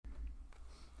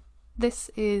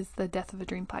This is the Death of a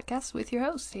Dream podcast with your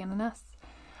host, Anna Nuss.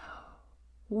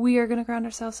 We are going to ground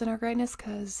ourselves in our greatness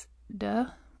because,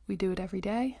 we do it every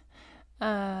day.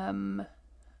 My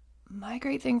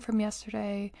great thing from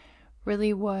yesterday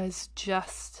really was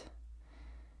just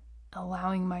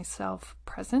allowing myself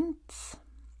presence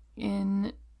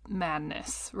in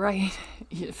madness, right?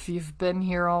 If you've been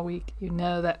here all week, you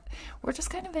know that we're just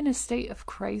kind of in a state of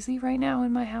crazy right now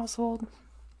in my household.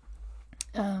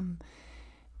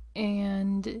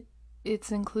 And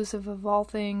it's inclusive of all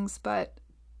things, but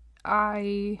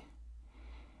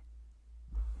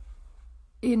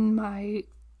in my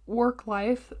work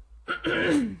life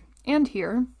and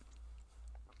here,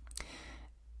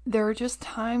 there are just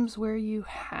times where you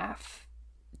have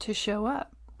to show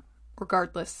up,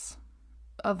 regardless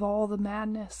of all the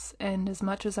madness. And as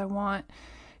much as I want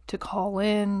to call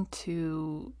in,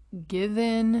 to give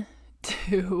in,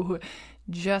 to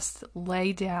just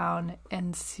lay down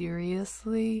and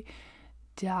seriously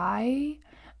die,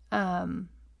 that's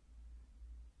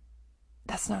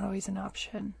not always an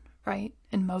option, right?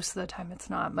 And most of the time it's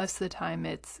not. Most of the time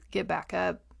it's get back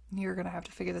up. You're going to have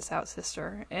to figure this out,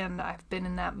 sister. And I've been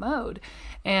in that mode.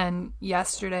 And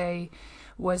yesterday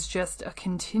was just a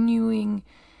continuing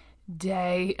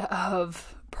day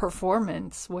of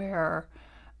performance where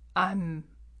I'm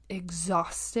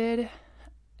exhausted.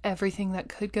 Everything that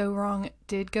could go wrong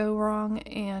did go wrong.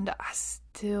 And I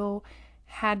still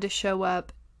had to show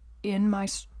up in my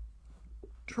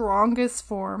strongest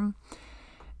form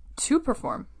to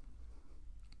perform.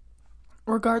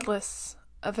 Regardless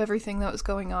of everything that was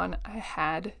going on, I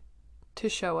had to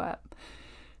show up.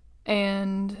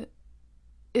 And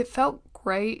it felt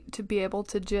great to be able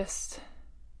to just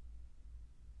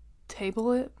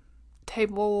table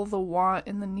the want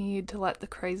and the need to let the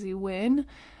crazy win,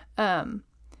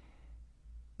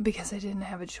 because I didn't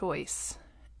have a choice.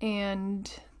 And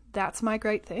that's my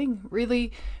great thing,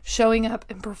 really showing up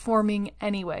and performing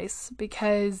anyways,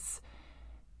 because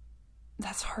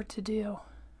that's hard to do,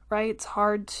 right? It's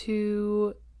hard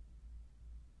to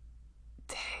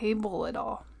table it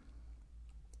all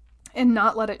and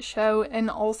not let it show, and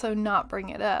also not bring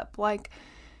it up. Like,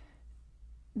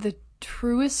 the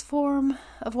truest form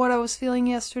of what I was feeling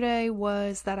yesterday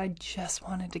was that I just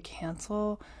wanted to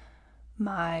cancel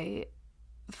my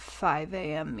 5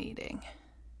 a.m. meeting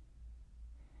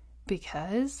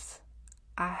because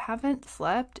I haven't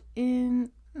slept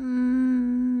in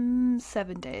 7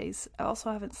 days. I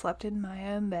also haven't slept in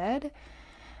my own bed.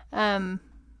 I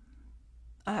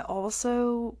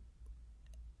also,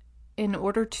 in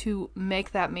order to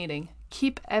make that meeting,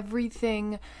 keep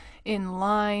everything in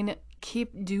line,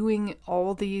 keep doing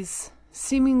all these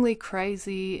seemingly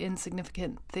crazy,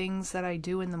 insignificant things that I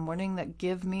do in the morning that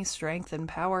give me strength and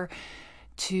power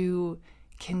to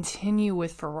continue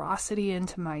with ferocity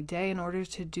into my day. In order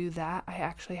to do that, I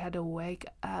actually had to wake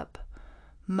up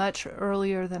much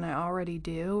earlier than I already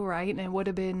do, right? And it would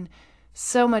have been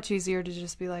so much easier to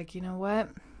just be like, you know what?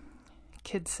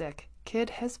 Kid's sick.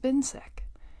 Kid has been sick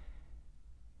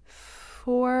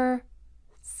for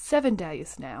 7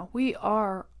 days now. We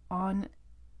are on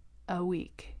a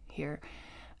week here.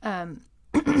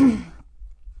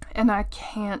 And I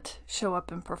can't show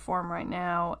up and perform right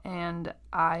now, and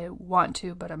I want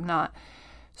to, but I'm not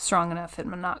strong enough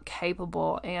and I'm not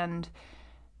capable, and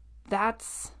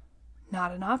that's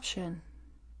not an option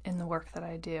in the work that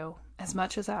I do. As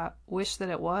much as I wish that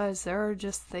it was, there are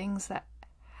just things that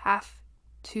have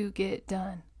to get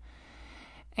done.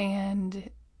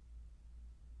 And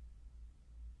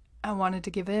I wanted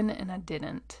to give in and I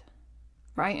didn't,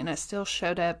 right? And I still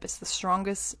showed up as the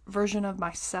strongest version of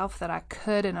myself that I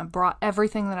could, and I brought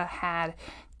everything that I had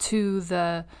to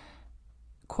the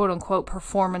quote-unquote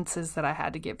performances that I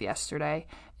had to give yesterday,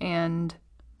 and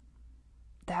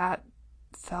that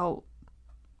felt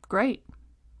great,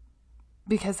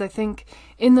 because I think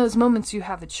in those moments you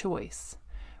have a choice,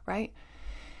 right?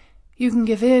 You can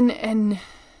give in, and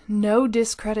no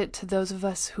discredit to those of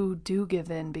us who do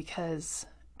give in, because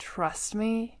trust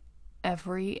me,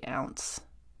 every ounce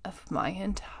of my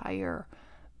entire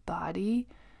body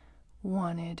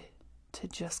wanted to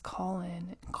just call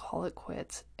in and call it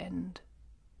quits and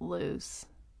lose,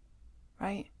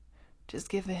 right? Just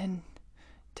give in.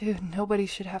 Dude, nobody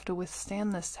should have to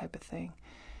withstand this type of thing.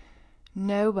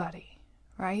 Nobody,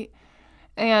 right?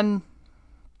 And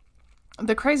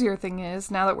the crazier thing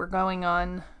is, now that we're going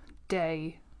on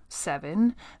day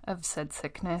 7 of said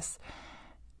sickness,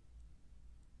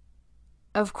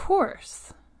 of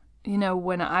course, you know,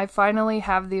 when I finally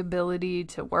have the ability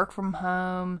to work from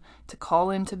home, to call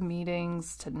into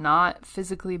meetings, to not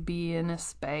physically be in a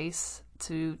space,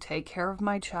 to take care of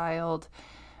my child,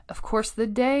 of course, the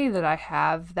day that I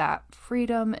have that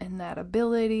freedom and that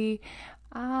ability,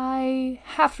 I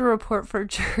have to report for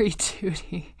jury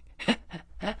duty,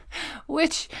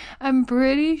 which I'm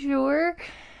pretty sure,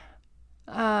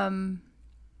 I'm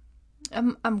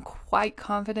quite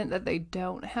confident that they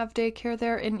don't have daycare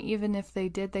there, and even if they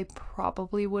did, they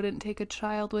probably wouldn't take a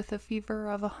child with a fever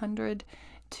of 100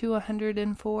 to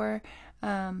 104.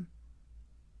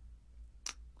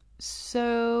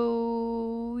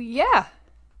 So yeah,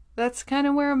 that's kind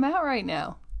of where I'm at right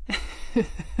now.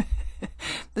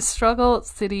 The struggle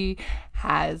city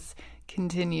has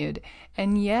continued,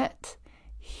 and yet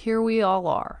here we all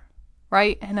are,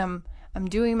 right? And I'm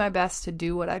doing my best to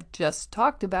do what I just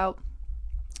talked about,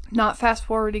 not fast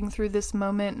forwarding through this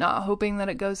moment, not hoping that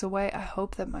it goes away. I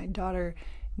hope that my daughter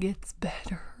gets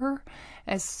better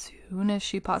as soon as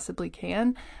she possibly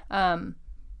can.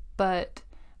 But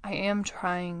I am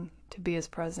trying to be as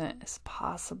present as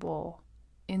possible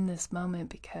in this moment,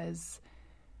 because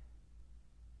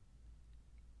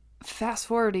fast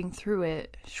forwarding through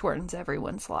it shortens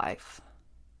everyone's life,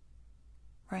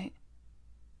 right?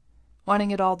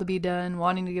 Wanting it all to be done,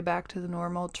 wanting to get back to the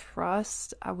normal.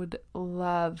 Trust, I would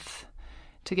love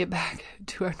to get back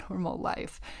to our normal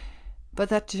life, but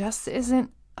that just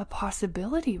isn't a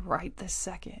possibility right this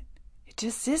second. It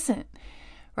just isn't,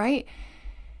 right?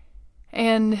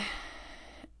 And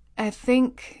I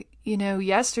think,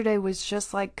 yesterday was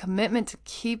just like commitment to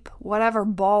keep whatever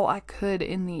ball I could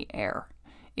in the air,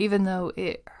 even though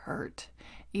it hurt,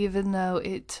 even though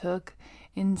it took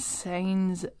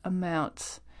insane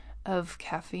amounts of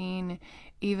caffeine,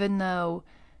 even though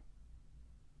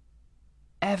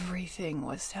everything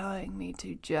was telling me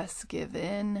to just give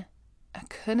in. I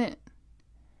couldn't.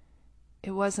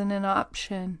 It wasn't an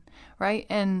option, right?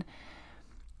 And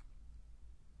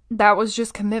that was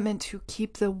just commitment to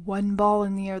keep the one ball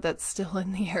in the air that's still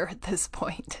in the air at this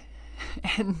point.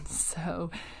 And so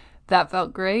that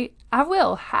felt great. I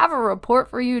will have a report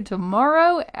for you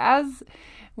tomorrow as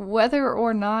whether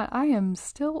or not I am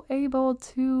still able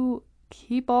to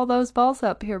keep all those balls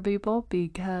up here, people,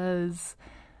 because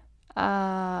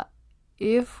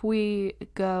if we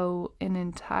go an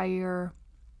entire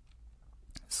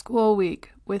school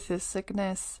week with this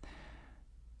sickness,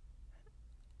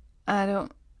 I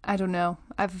don't know.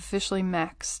 I've officially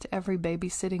maxed every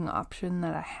babysitting option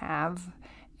that I have,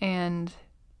 and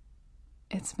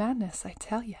it's madness, I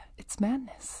tell you. It's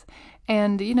madness.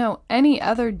 And, any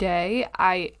other day,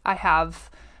 I have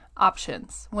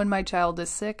options. When my child is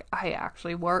sick, I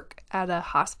actually work at a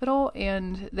hospital,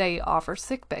 and they offer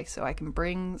sick bay, so I can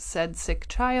bring said sick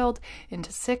child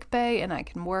into sick bay, and I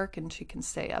can work, and she can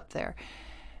stay up there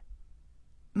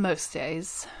most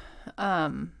days.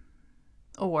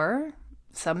 Or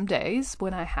some days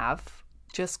when I have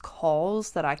just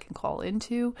calls that I can call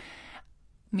into,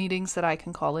 meetings that I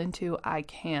can call into, I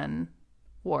can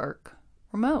work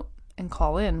remote and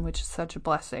call in, which is such a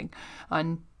blessing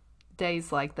on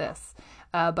days like this.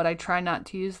 But I try not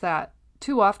to use that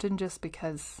too often, just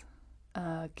because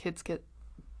kids get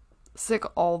sick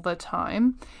all the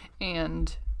time,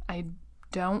 and I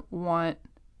don't want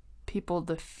people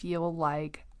to feel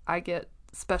like I get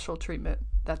special treatment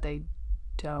that they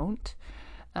don't.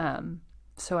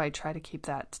 So I try to keep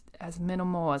that as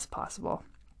minimal as possible,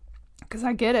 because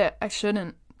I get it. I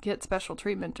shouldn't get special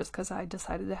treatment just because I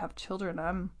decided to have children.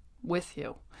 I'm with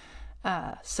you.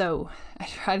 So I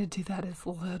try to do that as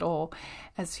little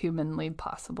as humanly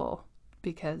possible,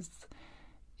 because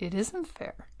it isn't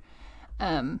fair.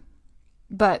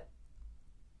 But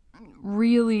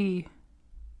really,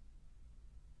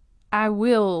 I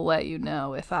will let you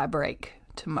know if I break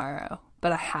tomorrow.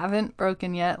 But I haven't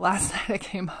broken yet. Last night I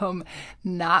came home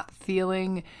not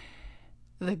feeling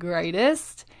the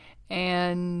greatest,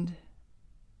 and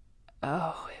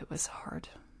it was hard.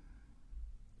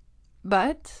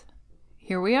 But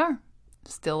here we are,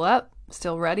 still up,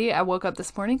 still ready. I woke up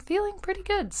this morning feeling pretty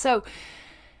good. So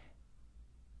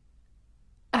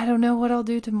I don't know what I'll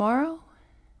do tomorrow,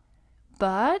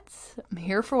 but I'm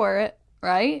here for it,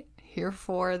 right? Here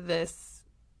for this,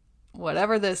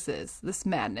 whatever this is, this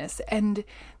madness. And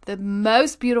the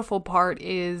most beautiful part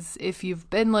is, if you've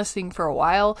been listening for a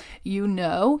while, you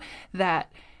know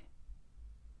that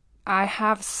I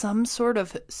have some sort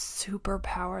of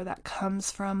superpower that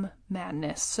comes from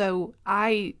madness. So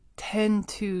I tend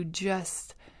to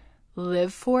just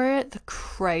live for it, the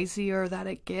crazier that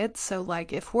it gets. So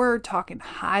like if we're talking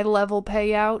high level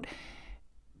payout,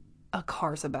 a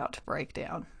car's about to break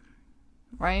down,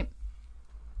 right?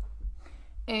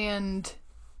 And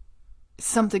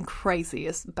something crazy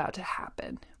is about to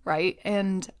happen, right?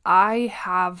 And I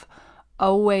have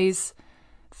always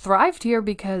thrived here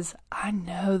because I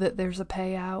know that there's a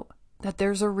payout, that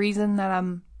there's a reason that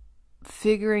I'm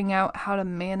figuring out how to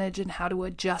manage and how to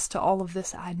adjust to all of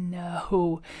this. I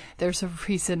know there's a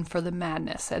reason for the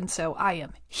madness, and so I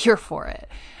am here for it.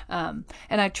 And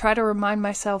I try to remind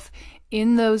myself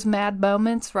in those mad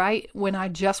moments, right, when I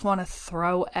just want to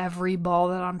throw every ball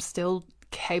that I'm still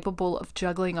capable of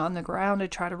juggling on the ground, I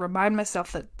try to remind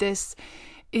myself that this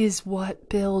is what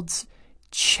builds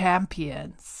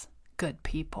champions, good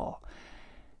people.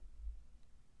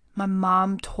 My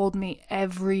mom told me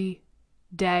every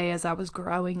day as I was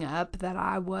growing up that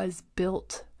I was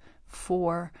built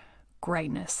for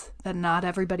greatness, that not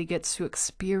everybody gets to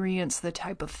experience the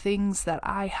type of things that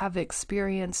I have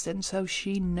experienced, and so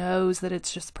she knows that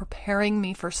it's just preparing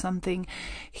me for something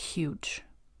huge,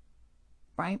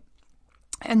 right?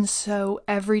 And so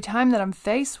every time that I'm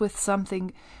faced with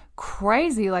something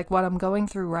crazy like what I'm going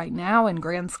through right now, in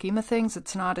grand scheme of things,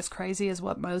 it's not as crazy as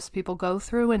what most people go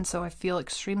through, and so I feel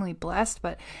extremely blessed.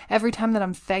 But every time that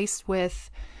I'm faced with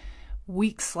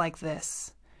weeks like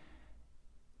this,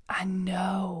 I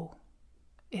know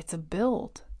it's a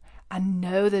build. I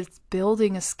know that it's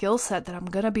building a skill set that I'm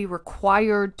going to be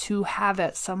required to have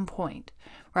at some point,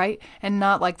 right? And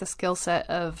not like the skill set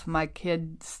of my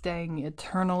kid staying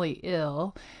eternally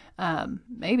ill,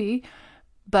 maybe,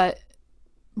 but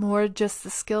more just the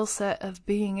skill set of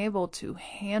being able to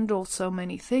handle so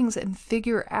many things and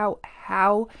figure out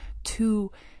how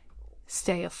to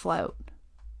stay afloat,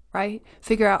 right?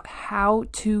 Figure out how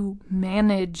to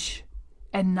manage,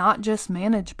 and not just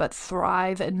manage, but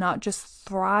thrive, and not just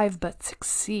thrive, but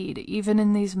succeed, even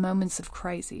in these moments of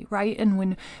crazy, right? And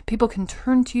when people can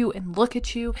turn to you and look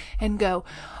at you and go,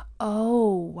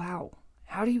 oh, wow,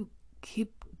 how do you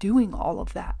keep doing all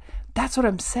of that? That's what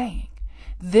I'm saying.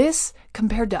 This,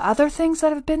 compared to other things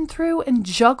that I've been through and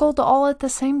juggled all at the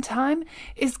same time,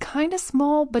 is kind of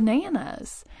small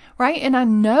bananas, right? And I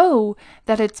know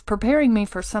that it's preparing me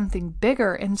for something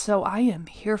bigger, and so I am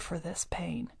here for this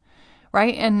pain,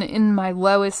 right? And in my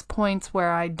lowest points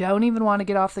where I don't even want to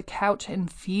get off the couch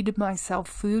and feed myself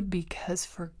food because,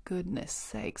 for goodness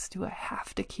sakes, do I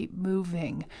have to keep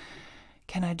moving?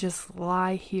 Can I just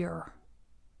lie here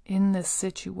in this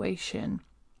situation?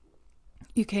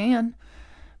 You can,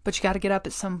 but you got to get up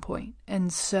at some point.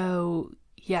 And so,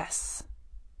 yes,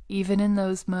 even in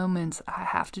those moments, I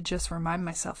have to just remind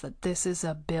myself that this is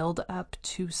a build up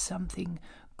to something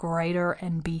greater,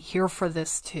 and be here for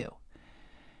this too.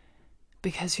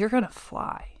 Because you're going to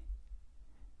fly,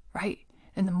 right?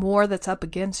 And the more that's up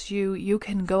against you, you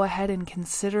can go ahead and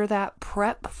consider that,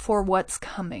 prep for what's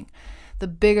coming. The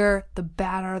bigger, the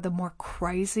badder, the more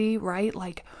crazy, right?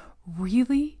 Like,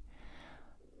 really?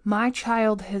 My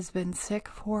child has been sick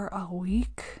for a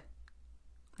week.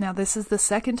 Now, this is the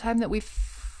second time that we've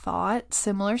fought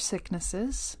similar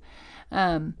sicknesses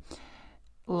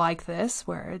like this,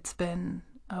 where it's been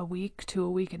a week to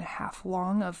a week and a half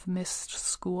long of missed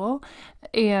school.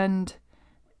 And,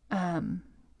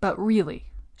 but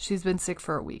really, she's been sick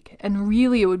for a week. And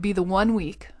really, it would be the 1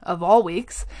 week of all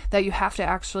weeks that you have to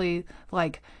actually,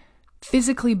 like,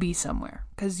 physically be somewhere.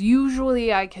 Because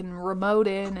usually I can remote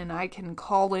in and I can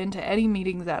call into any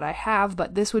meetings that I have,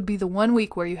 but this would be the 1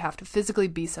 week where you have to physically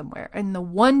be somewhere. And the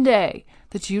one day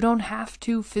that you don't have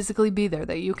to physically be there,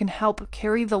 that you can help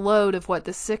carry the load of what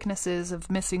the sickness is,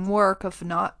 of missing work, of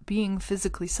not being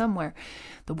physically somewhere,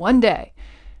 the one day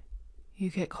you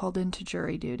get called into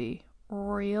jury duty.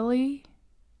 Really?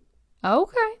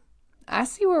 Okay. I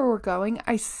see where we're going.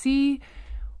 I see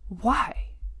why.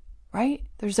 Right?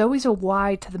 There's always a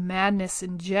why to the madness,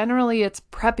 and generally it's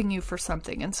prepping you for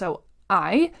something. And so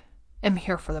I am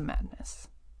here for the madness.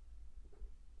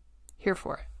 Here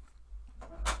for it.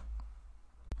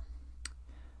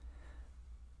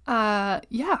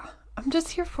 Yeah, I'm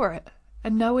just here for it. I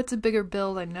know it's a bigger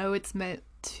build. I know it's meant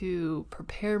to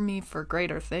prepare me for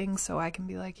greater things, so I can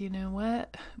be like, you know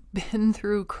what? Been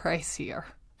through crazier,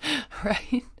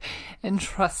 right? And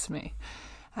trust me,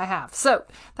 I have. So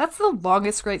that's the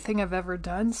longest great thing I've ever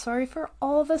done. Sorry for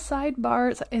all the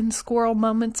sidebars and squirrel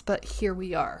moments, but here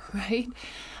we are, right?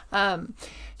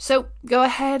 So go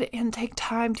ahead and take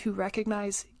time to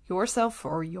recognize yourself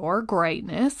for your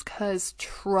greatness, because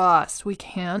trust, we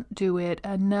can't do it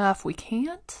enough. We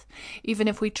can't. Even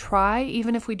if we try,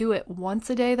 even if we do it once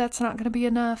a day, that's not going to be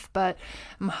enough. But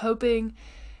I'm hoping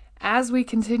as we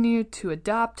continue to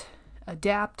adapt,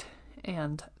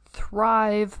 and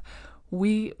thrive,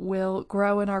 we will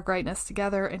grow in our greatness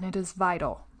together, and it is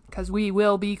vital because we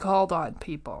will be called on,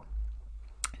 people.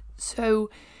 So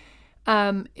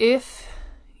if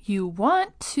you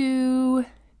want to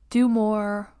do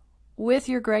more with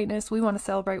your greatness. We want to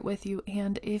celebrate with you.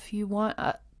 And if you want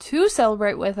to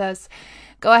celebrate with us,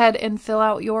 go ahead and fill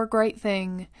out your great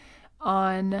thing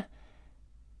on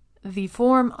the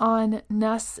form on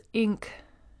nussinc.com.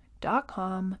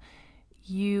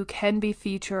 You can be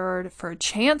featured for a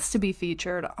chance to be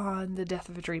featured on the Death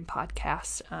of a Dream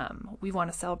podcast. We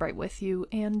want to celebrate with you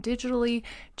and digitally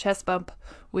chest bump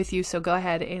with you. So go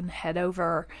ahead and head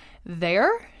over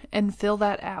there and fill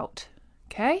that out.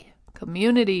 Okay?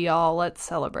 Community, y'all. Let's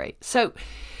celebrate. So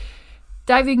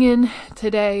diving in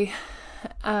today,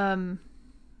 I've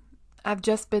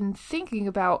just been thinking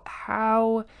about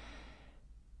how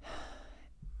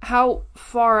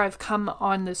far I've come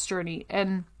on this journey.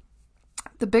 And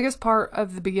the biggest part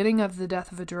of the beginning of the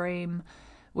Death of a Dream,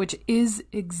 which is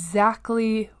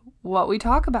exactly what we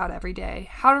talk about every day,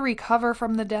 how to recover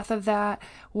from the death of that,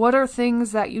 what are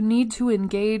things that you need to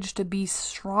engage to be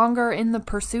stronger in the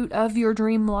pursuit of your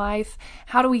dream life,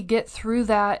 how do we get through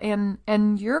that,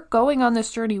 and you're going on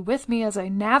this journey with me as I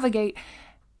navigate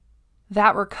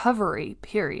that recovery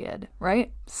period,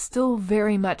 right? Still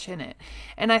very much in it.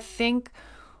 And I think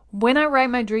when I write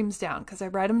my dreams down, because I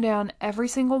write them down every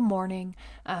single morning,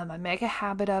 I make a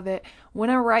habit of it. When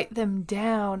I write them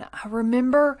down, I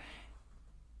remember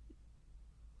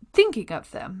thinking of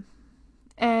them.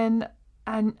 And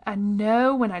I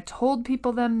know when I told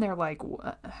people them, they're like,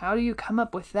 how do you come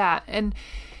up with that? And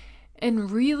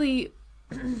really,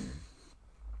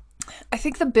 I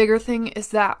think the bigger thing is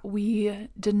that we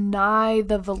deny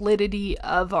the validity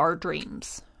of our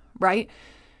dreams, right?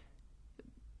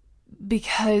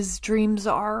 Because dreams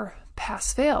are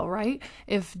pass fail, right?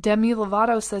 If Demi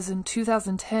Lovato says in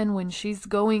 2010, when she's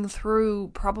going through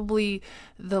probably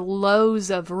the lows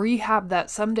of rehab,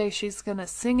 that someday she's going to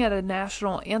sing at a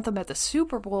national anthem at the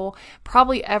Super Bowl,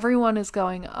 probably everyone is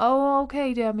going, oh,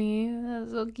 okay, Demi, that's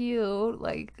so cute.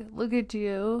 Like, look at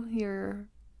you. You're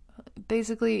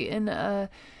basically in a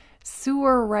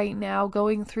sewer right now,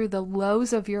 going through the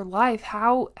lows of your life.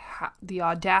 How the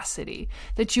audacity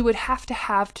that you would have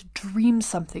to dream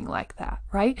something like that,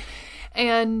 right?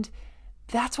 And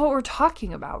that's what we're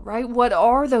talking about, right? What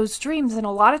are those dreams? And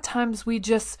a lot of times we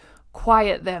just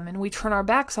quiet them and we turn our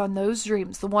backs on those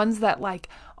dreams, the ones that like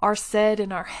are said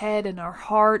in our head and our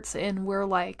hearts, and we're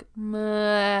like,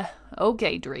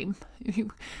 okay, dream, you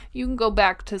can go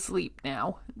back to sleep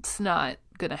now. It's not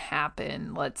gonna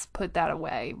happen. Let's put that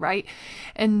away, right?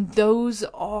 And those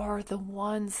are the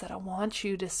ones that I want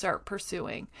you to start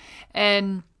pursuing.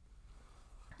 And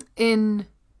in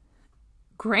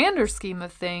grander scheme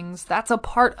of things, that's a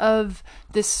part of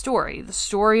this story, the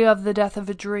story of the Death of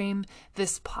a Dream,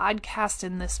 this podcast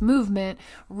and this movement.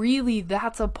 Really,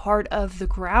 that's a part of the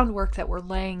groundwork that we're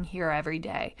laying here every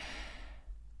day.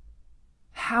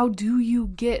 How do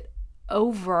you get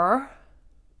over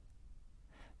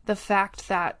the fact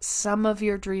that some of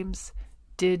your dreams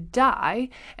did die,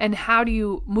 and how do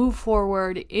you move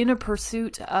forward in a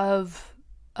pursuit of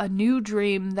a new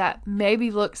dream that maybe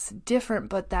looks different,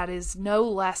 but that is no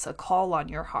less a call on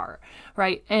your heart,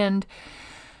 right? And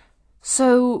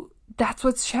so that's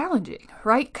what's challenging,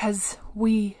 right? Because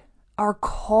we are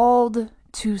called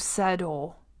to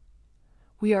settle.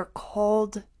 We are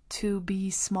called to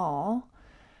be small.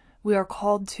 We are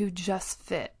called to just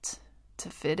fit,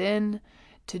 to fit in,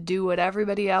 to do what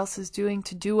everybody else is doing,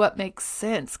 to do what makes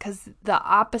sense, because the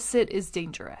opposite is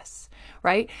dangerous,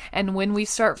 right? And when we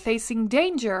start facing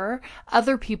danger,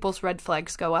 other people's red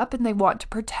flags go up and they want to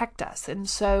protect us. And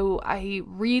so I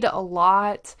read a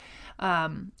lot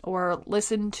or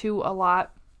listen to a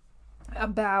lot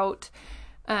about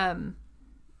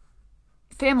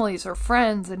families or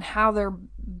friends and how they're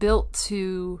built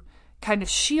to kind of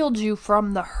shield you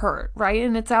from the hurt, right?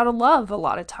 And it's out of love a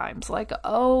lot of times. Like,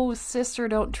 oh, sister,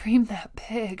 don't dream that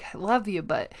big. I love you,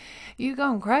 but you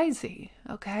going crazy,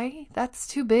 okay? That's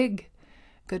too big,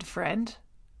 good friend.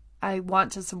 I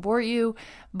want to support you,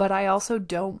 but I also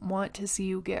don't want to see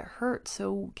you get hurt.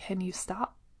 So can you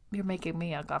stop? You're making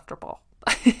me uncomfortable,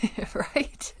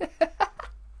 right?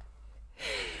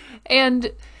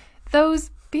 And those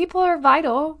people are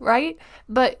vital, right?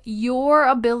 But your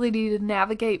ability to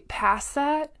navigate past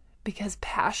that, because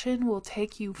passion will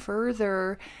take you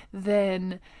further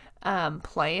than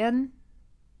plan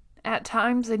at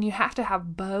times, and you have to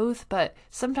have both, but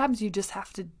sometimes you just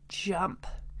have to jump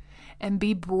and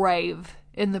be brave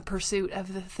in the pursuit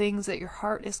of the things that your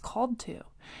heart is called to,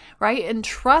 right? And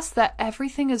trust that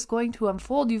everything is going to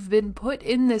unfold. You've been put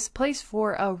in this place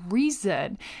for a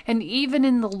reason, and even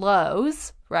in the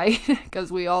lows, right?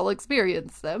 Because we all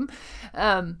experience them.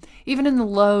 Even in the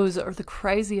lows or the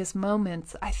craziest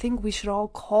moments, I think we should all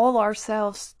call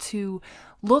ourselves to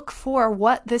look for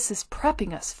what this is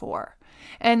prepping us for.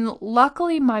 And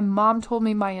luckily, my mom told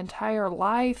me my entire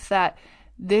life that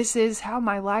this is how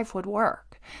my life would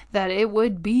work, that it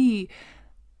would be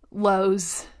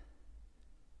lows,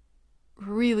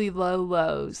 really low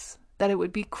lows, that it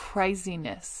would be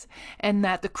craziness, and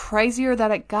that the crazier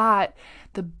that it got,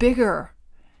 the bigger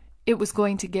it was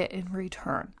going to get in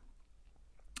return.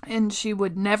 And she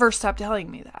would never stop telling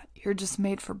me that. You're just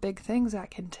made for big things. I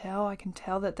can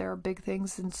tell that there are big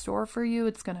things in store for you.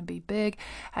 It's going to be big.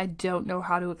 I don't know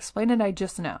how to explain it. I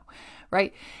just know,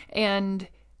 right? And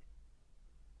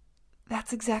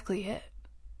that's exactly it.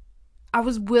 I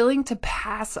was willing to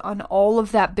pass on all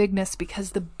of that bigness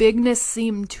because the bigness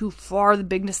seemed too far. The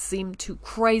bigness seemed too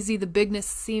crazy. The bigness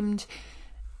seemed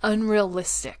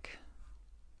unrealistic,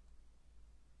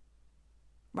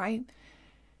 right?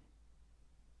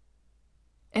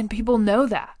 And people know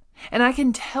that. And I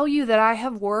can tell you that I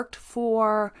have worked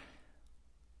for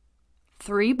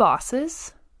 3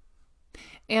 bosses,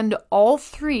 and all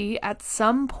 3 at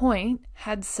some point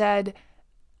had said,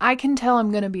 I can tell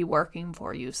I'm going to be working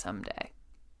for you someday.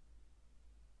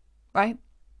 Right?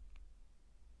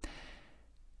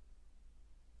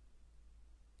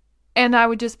 And I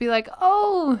would just be like,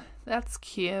 oh, that's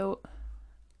cute.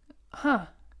 Huh.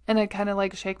 And I'd kind of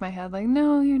like shake my head like,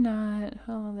 no, you're not.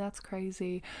 Oh, that's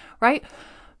crazy. Right?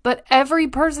 But every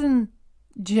person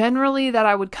generally that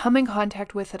I would come in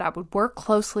contact with, that I would work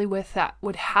closely with, that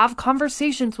would have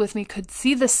conversations with me, could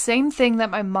see the same thing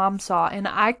that my mom saw, and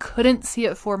I couldn't see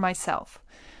it for myself.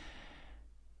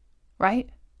 Right?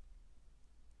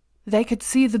 They could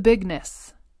see the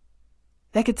bigness.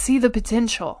 They could see the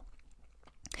potential.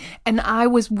 And I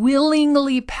was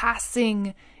willingly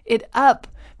passing it up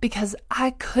because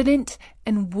I couldn't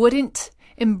and wouldn't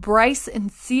embrace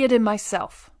and see it in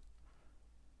myself.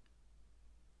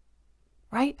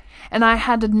 Right? And I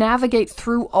had to navigate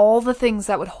through all the things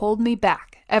that would hold me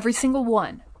back, every single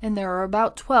one. And there are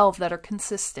about 12 that are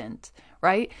consistent,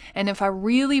 right? And if I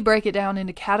really break it down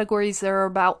into categories, there are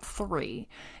about 3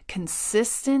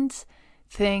 consistent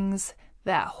things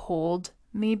that hold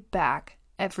me back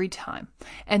every time.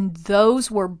 And those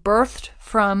were birthed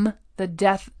from the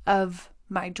death of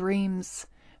my dreams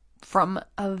from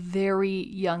a very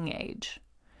young age.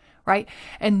 Right?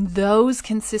 And those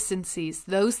consistencies,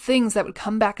 those things that would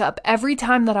come back up every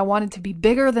time that I wanted to be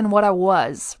bigger than what I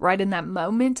was, right in that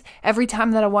moment, every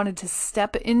time that I wanted to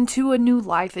step into a new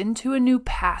life, into a new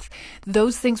path,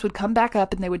 those things would come back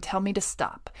up and they would tell me to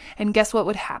stop. And guess what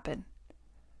would happen?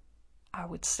 I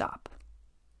would stop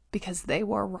because they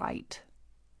were right.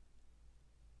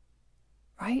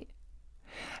 Right?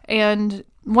 And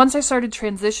once I started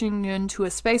transitioning into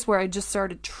a space where I just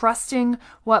started trusting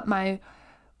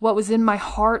what was in my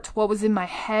heart, what was in my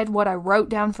head, what I wrote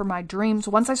down for my dreams,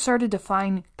 once I started to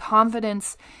find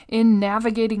confidence in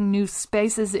navigating new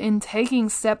spaces, in taking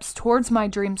steps towards my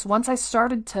dreams, once I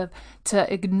started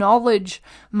to acknowledge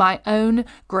my own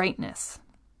greatness,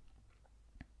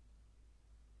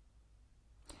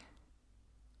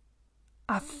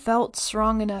 I felt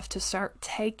strong enough to start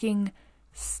taking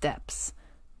steps,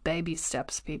 baby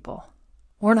steps, people.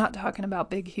 We're not talking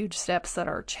about big, huge steps that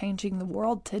are changing the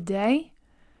world today.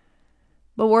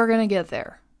 But we're going to get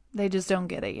there. They just don't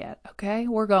get it yet, okay?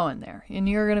 We're going there. And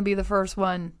you're going to be the first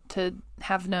one to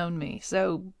have known me.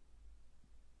 So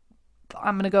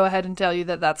I'm going to go ahead and tell you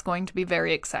that that's going to be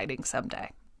very exciting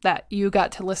someday. That you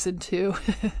got to listen to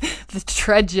the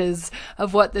treads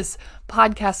of what this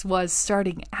podcast was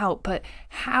starting out. But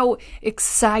how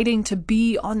exciting to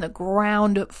be on the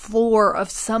ground floor of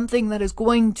something that is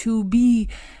going to be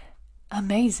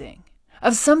amazing.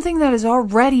 Of something that is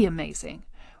already amazing.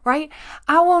 Right?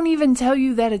 I won't even tell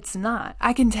you that it's not.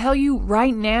 I can tell you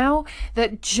right now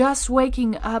that just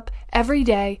waking up every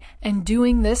day and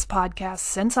doing this podcast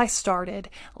since I started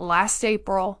last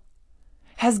April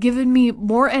has given me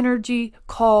more energy,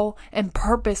 call, and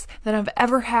purpose than I've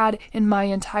ever had in my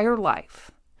entire life.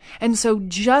 And so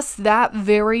just that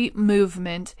very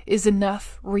movement is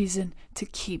enough reason to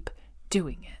keep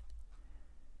doing it.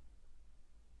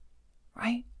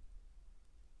 Right?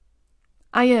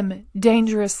 I am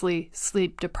dangerously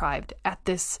sleep deprived at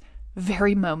this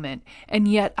very moment, and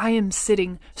yet I am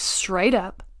sitting straight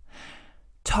up,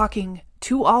 talking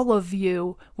to all of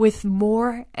you with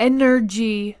more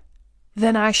energy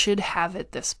than I should have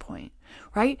at this point,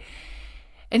 right?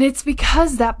 And it's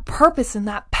because that purpose and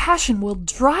that passion will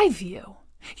drive you.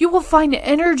 You will find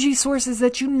energy sources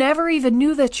that you never even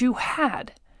knew that you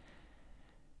had,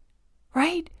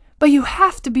 right? But you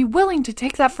have to be willing to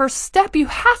take that first step. You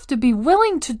have to be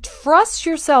willing to trust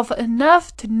yourself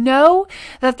enough to know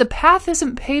that the path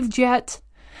isn't paved yet,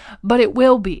 but it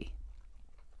will be.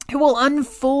 It will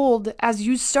unfold as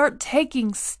you start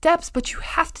taking steps, but you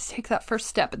have to take that first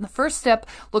step. And the first step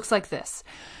looks like this: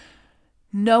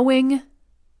 knowing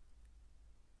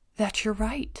that you're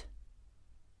right.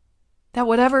 That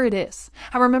whatever it is.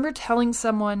 I remember telling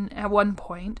someone at one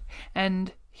point,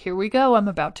 and here we go, I'm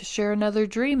about to share another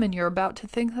dream, and you're about to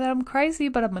think that I'm crazy,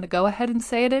 but I'm going to go ahead and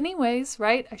say it anyways,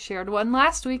 right? I shared one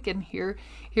last week, and here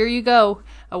you go.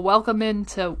 A welcome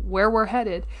into where we're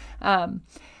headed.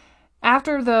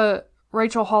 After the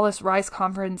Rachel Hollis Rise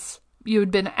conference, you had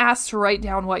been asked to write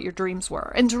down what your dreams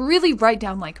were, and to really write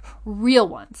down like real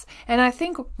ones. And I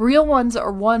think real ones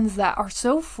are ones that are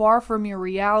so far from your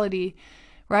reality,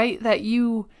 right, that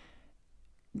you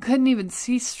couldn't even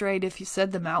see straight if you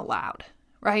said them out loud,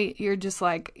 right? You're just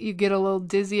like, you get a little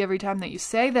dizzy every time that you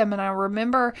say them. And I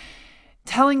remember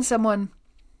telling someone,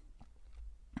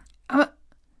 I'm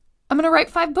going to write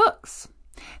 5 books.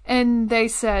 And they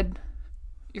said,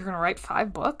 you're going to write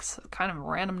 5 books? Kind of a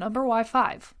random number. Why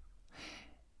 5?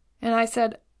 And I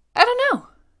said, I don't know.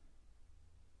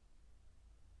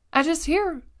 I just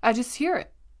hear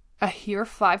it. I hear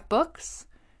 5 books.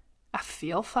 I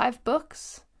feel 5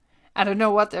 books. I don't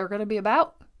know what they're going to be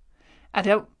about. I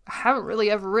haven't really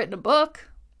ever written a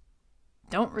book.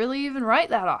 Don't really even write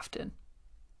that often.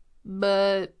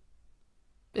 But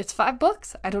it's 5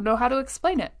 books. I don't know how to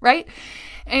explain it, right?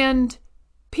 And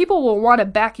people will want to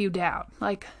back you down.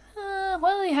 Like,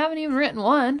 well, you haven't even written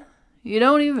one. You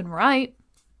don't even write.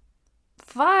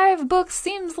 5 books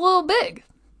seems a little big,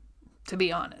 to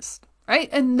be honest. Right?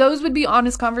 And those would be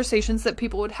honest conversations that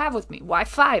people would have with me. Why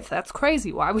 5? That's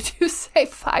crazy. Why would you say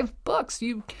 5 books?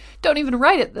 You don't even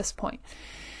write at this point.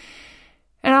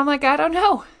 And I'm like, I don't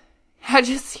know. I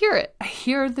just hear it. I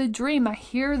hear the dream. I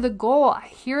hear the goal. I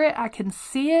hear it. I can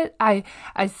see it. I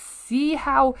see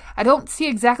how, I don't see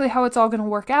exactly how it's all going to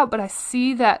work out, but I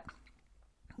see that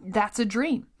that's a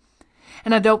dream.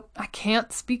 And I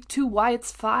can't speak to why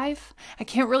it's 5. I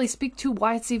can't really speak to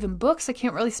why it's even books. I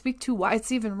can't really speak to why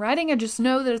it's even writing. I just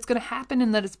know that it's going to happen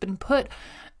and that it's been put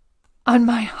on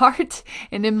my heart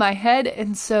and in my head.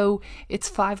 And so it's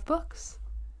 5 books.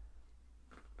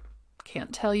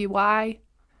 Can't tell you why.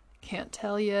 Can't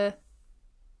tell you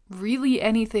really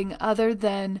anything other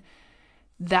than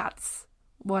that's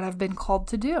what I've been called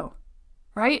to do.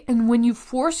 Right? And when you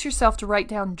force yourself to write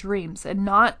down dreams and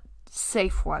not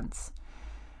safe ones,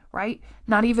 right?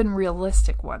 Not even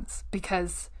realistic ones,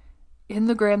 because in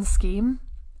the grand scheme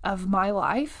of my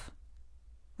life,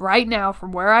 right now,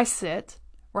 from where I sit,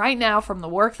 right now, from the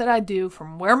work that I do,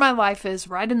 from where my life is,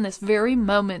 right in this very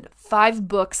moment, 5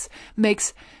 books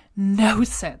makes no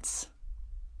sense.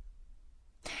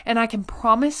 And I can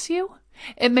promise you,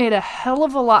 it made a hell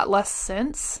of a lot less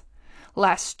sense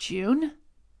last June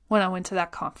when I went to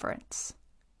that conference.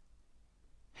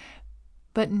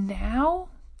 But now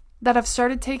that I've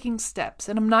started taking steps,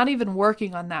 and I'm not even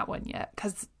working on that one yet,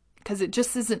 because it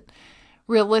just isn't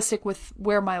realistic with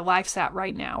where my life's at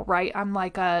right now, right? I'm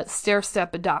like a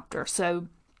stair-step adopter. So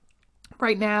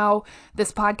right now,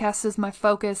 this podcast is my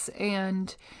focus,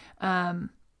 and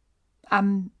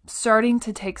I'm starting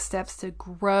to take steps to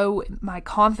grow my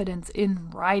confidence in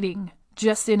writing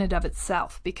just in and of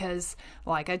itself, because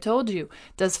like I told you,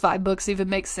 does 5 books even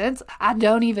make sense? I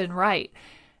don't even write.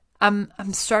 I'm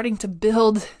starting to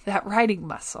build that writing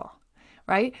muscle,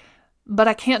 right? But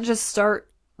I can't just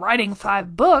start writing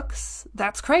 5 books.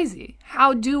 That's crazy.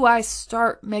 How do I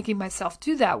start making myself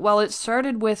do that? Well, it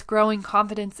started with growing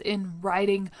confidence in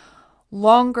writing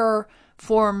longer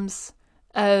forms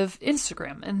of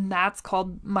Instagram, and that's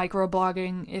called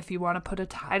microblogging if you want to put a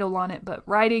title on it, but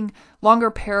writing longer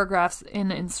paragraphs in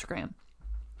Instagram.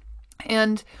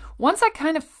 And once I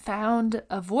kind of found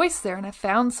a voice there and I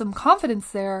found some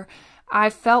confidence there, I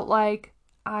felt like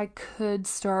I could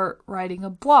start writing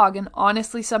a blog. And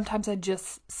honestly, sometimes I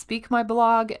just speak my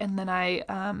blog and then I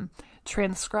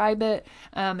transcribe it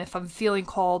if I'm feeling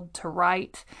called to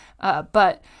write.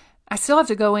 But I still have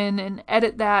to go in and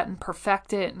edit that and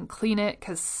perfect it and clean it,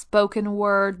 because spoken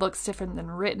word looks different than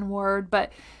written word.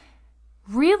 But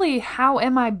really, how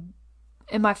am I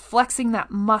flexing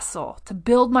that muscle to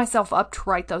build myself up to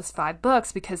write those 5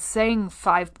 books? Because saying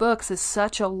 5 books is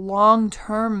such a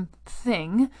long-term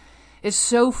thing. It's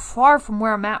so far from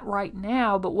where I'm at right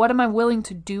now. But what am I willing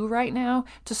to do right now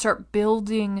to start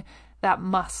building that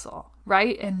muscle,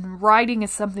 right? And writing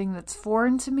is something that's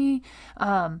foreign to me.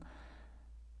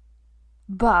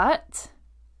 But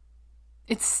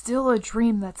it's still a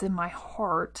dream that's in my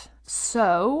heart.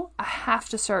 So I have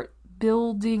to start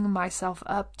building myself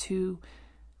up to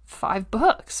 5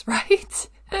 books, right?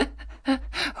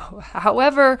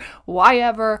 However, why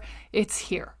ever, it's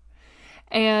here.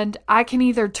 And I can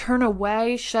either turn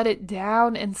away, shut it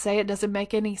down, and say it doesn't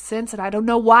make any sense, and I don't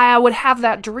know why I would have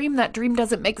that dream. That dream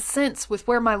doesn't make sense with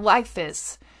where my life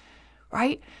is,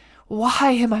 right?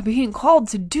 Why am I being called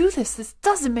to do this? This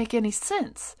doesn't make any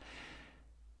sense.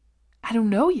 I don't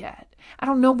know yet. I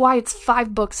don't know why it's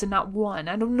 5 books and not 1.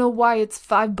 I don't know why it's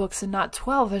 5 books and not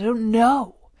 12. I don't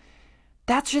know.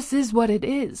 That just is what it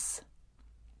is,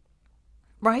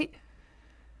 right?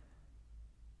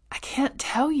 I can't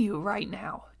tell you right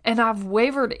now. And I've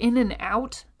wavered in and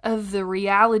out of the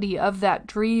reality of that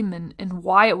dream and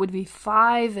why it would be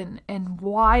 5 and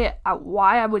why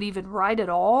I would even write at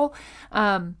all.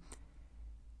 I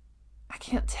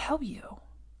can't tell you.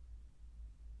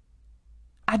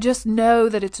 I just know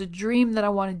that it's a dream that I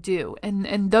want to do.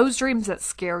 And those dreams that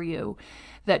scare you,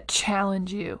 that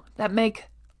challenge you, that make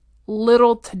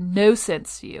little to no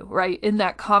sense to you, right? In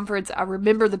that conference, I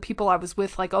remember the people I was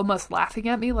with like almost laughing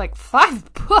at me, like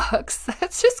 5 books?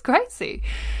 That's just crazy,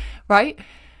 right?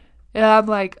 And I'm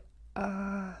like,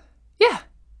 yeah,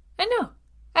 I know.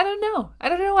 I don't know. I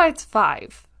don't know why it's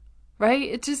 5, right?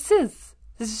 It just is.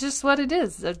 It's just what it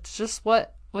is. It's just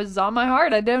what was on my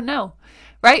heart. I don't know,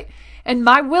 right? And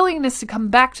my willingness to come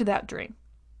back to that dream,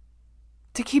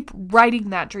 to keep writing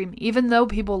that dream, even though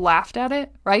people laughed at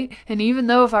it, right? And even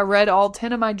though if I read all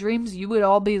 10 of my dreams, you would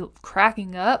all be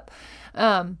cracking up.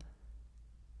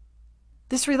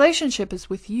 This relationship is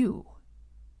with you.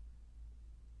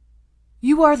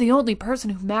 You are the only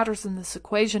person who matters in this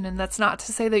equation, and that's not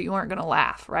to say that you aren't going to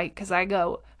laugh, right? Because I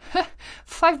go,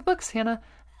 5 books, Hannah.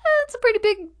 That's a pretty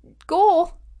big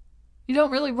goal. You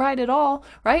don't really write at all,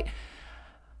 right?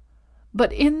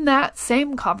 But in that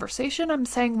same conversation, I'm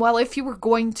saying, well, if you were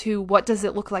going to, what does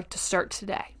it look like to start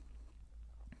today?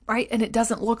 Right? And it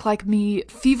doesn't look like me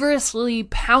feverishly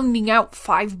pounding out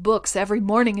 5 books every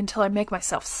morning until I make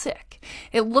myself sick.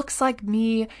 It looks like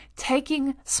me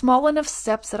taking small enough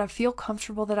steps that I feel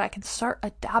comfortable that I can start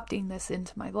adopting this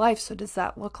into my life. So does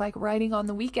that look like writing on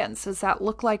the weekends? Does that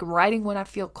look like writing when I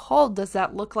feel called? Does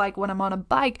that look like when I'm on a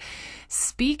bike,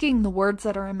 speaking the words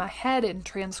that are in my head and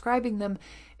transcribing them?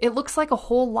 It looks like a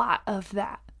whole lot of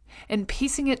that, and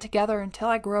piecing it together until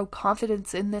I grow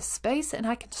confidence in this space and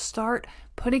I can start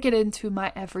putting it into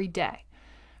my everyday,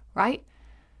 right?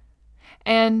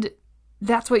 And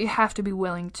that's what you have to be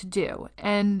willing to do.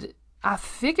 And I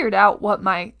figured out what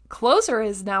my closer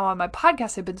is now on my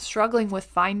podcast. I've been struggling with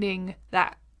finding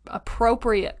that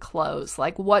appropriate close.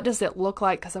 Like, what does it look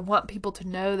like? Because I want people to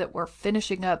know that we're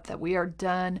finishing up, that we are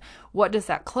done. What does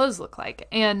that close look like?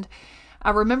 And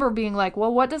I remember being like,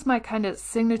 well, what does my kind of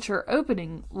signature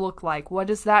opening look like? What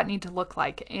does that need to look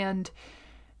like? And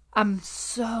I'm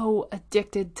so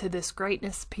addicted to this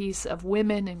greatness piece of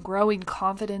women and growing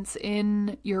confidence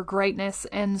in your greatness.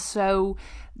 And so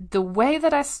the way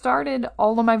that I started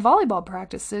all of my volleyball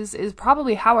practices is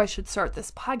probably how I should start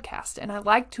this podcast. And I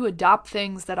like to adopt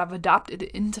things that I've adopted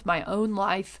into my own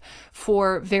life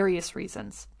for various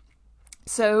reasons.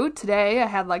 So today I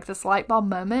had like this light bulb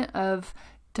moment of,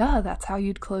 duh, that's how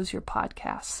you'd close your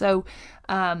podcast. So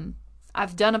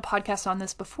I've done a podcast on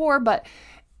this before, but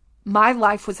my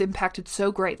life was impacted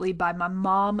so greatly by my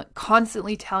mom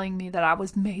constantly telling me that I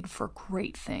was made for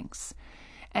great things.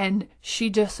 And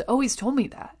she just always told me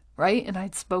that, right? And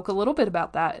I spoke a little bit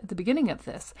about that at the beginning of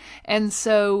this. And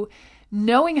so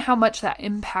knowing how much that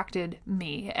impacted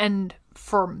me, and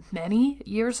for many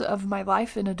years of my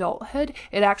life in adulthood,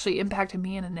 it actually impacted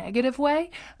me in a negative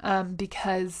way,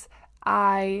 because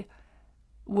I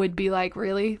would be like,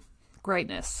 really?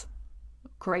 Greatness.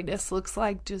 Greatness looks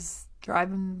like just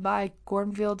driving by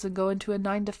cornfields and going to a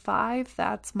 9-to-5.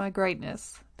 That's my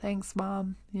greatness. Thanks,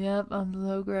 Mom. Yep, I'm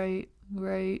so great.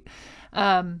 Great.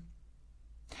 But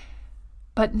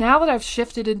now that I've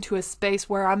shifted into a space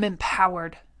where I'm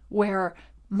empowered, where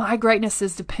my greatness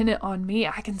is dependent on me,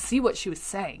 I can see what she was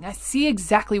saying. I see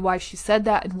exactly why she said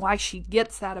that and why she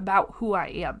gets that about who I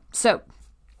am. So,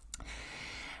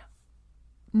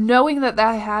 knowing that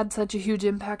had such a huge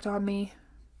impact on me,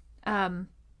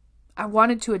 I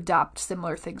wanted to adopt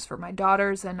similar things for my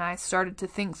daughters, and I started to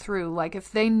think through, like,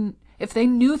 if they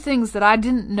knew things that I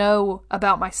didn't know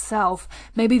about myself,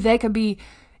 maybe they could be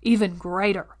even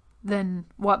greater than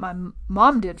what my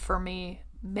mom did for me.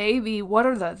 Maybe what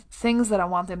are the things that I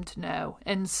want them to know?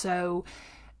 And so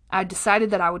I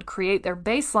decided that I would create their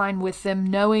baseline with them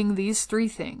knowing these 3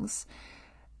 things: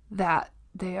 that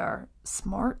they are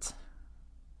smart,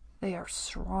 they are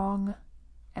strong,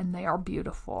 and they are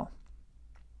beautiful.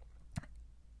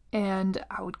 And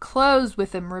I would close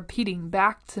with them repeating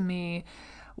back to me,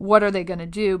 what are they going to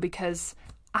do? Because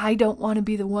I don't want to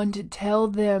be the one to tell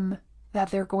them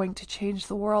that they're going to change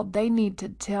the world. They need to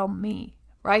tell me,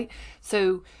 right?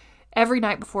 So every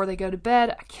night before they go to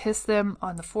bed, I kiss them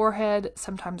on the forehead,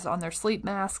 sometimes on their sleep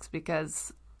masks,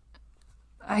 because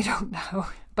I don't know,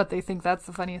 but they think that's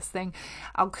the funniest thing.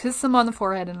 I'll kiss them on the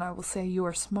forehead and I will say, you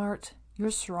are smart,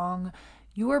 you're strong,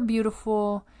 you are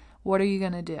beautiful, what are you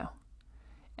going to do?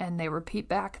 And they repeat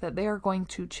back that they are going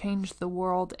to change the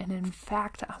world. And in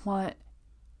fact, I want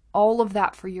all of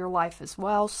that for your life as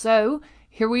well. So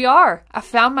here we are. I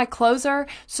found my closer.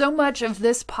 So much of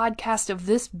this podcast, of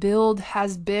this build,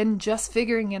 has been just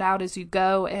figuring it out as you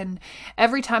go. And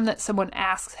every time that someone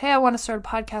asks, hey, I want to start a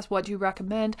podcast, what do you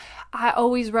recommend? I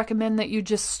always recommend that you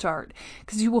just start,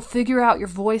 because you will figure out your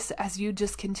voice as you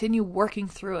just continue working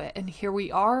through it. And here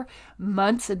we are,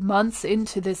 months and months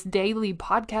into this daily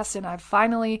podcast, and I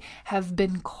finally have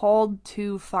been called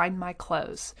to find my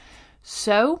close.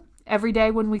 So every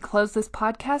day when we close this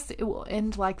podcast, it will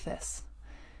end like this.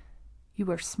 You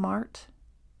are smart.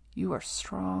 You are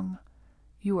strong.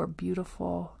 You are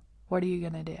beautiful. What are you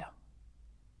going to do?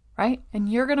 Right?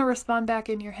 And you're going to respond back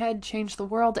in your head, change the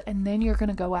world, and then you're going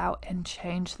to go out and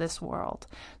change this world.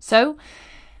 So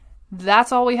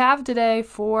that's all we have today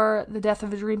for the Death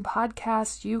of a Dream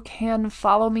podcast. You can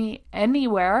follow me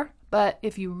anywhere. But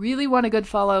if you really want a good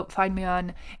follow, find me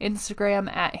on Instagram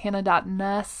at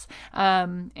hannah.nuss,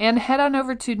 and head on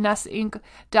over to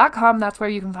nussinc.com. That's where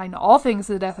you can find all things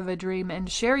The Death of a Dream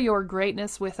and share your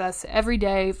greatness with us every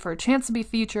day for a chance to be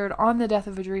featured on the Death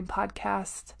of a Dream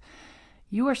podcast.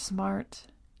 You are smart.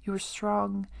 You are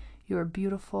strong. You are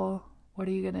beautiful. What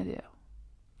are you going to do?